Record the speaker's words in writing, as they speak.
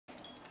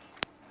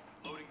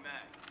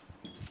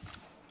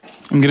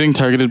I'm getting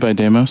targeted by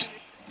Deimos.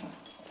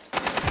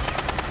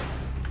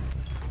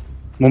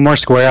 One more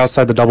square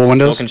outside the double Still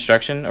windows.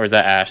 construction, or is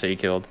that Ash that you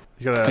killed?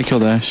 You got Ash. I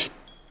killed Ash.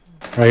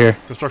 Right here.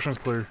 Construction's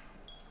clear.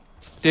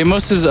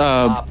 Deimos is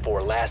Op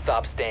 4, last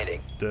stop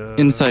standing.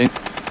 inside.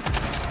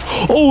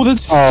 Oh,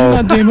 that's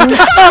not Deimos.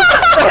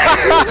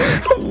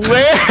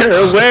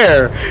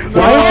 Where?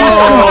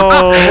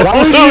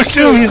 Why would you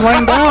assume he's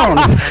laying down?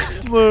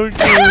 Look,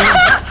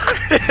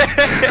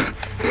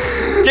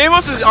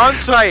 Deimos is on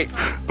site.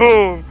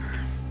 Boom.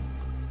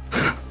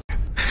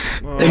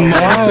 In my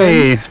Why?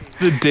 face,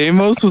 the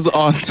Deimos was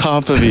on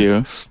top of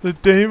you. the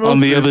Deimos On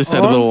the other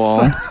side of the on wall.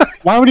 site.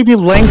 Why would he be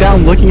laying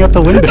down looking at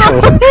the window?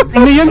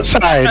 From the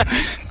inside.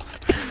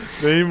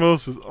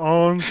 Deimos is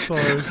on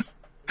site.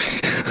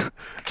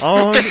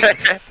 On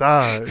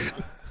side.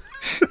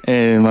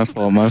 Hey, my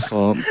fault, my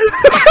fault.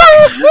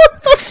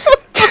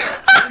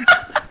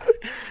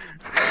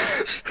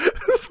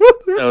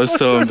 That was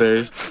so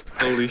embarrassed.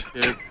 Holy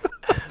shit.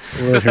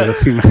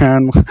 Literally,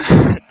 man.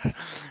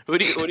 What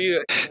do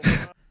you?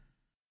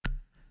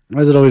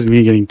 Why is it always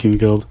me getting team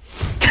killed?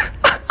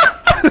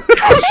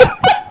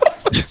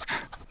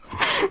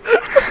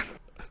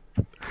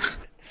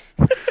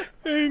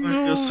 I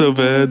feel so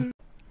bad.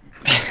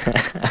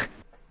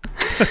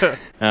 Oh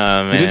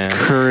man. Dude, it's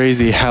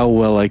crazy how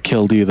well I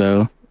killed you,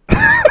 though.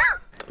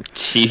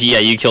 Yeah,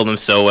 you killed him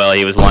so well.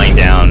 He was lying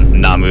down,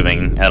 not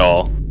moving at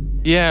all.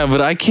 Yeah,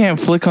 but I can't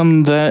flick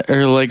on that,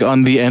 or like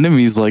on the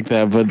enemies like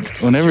that, but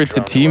whenever it's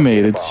a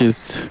teammate, it's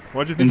just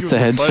Why'd you think insta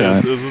he was headshot.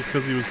 Is this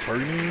because he was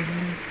targeting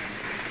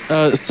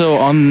you? So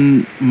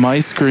on my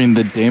screen,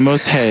 the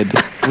Deimos head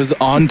was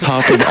on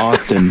top of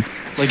Austin.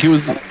 Like it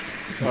was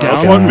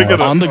down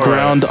on the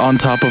ground on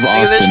top of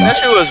This Austin.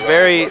 issue was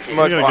very We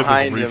much gotta get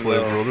behind this him, replay,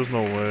 though. bro. There's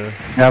no way. I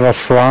have a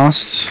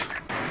frost.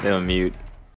 They don't mute.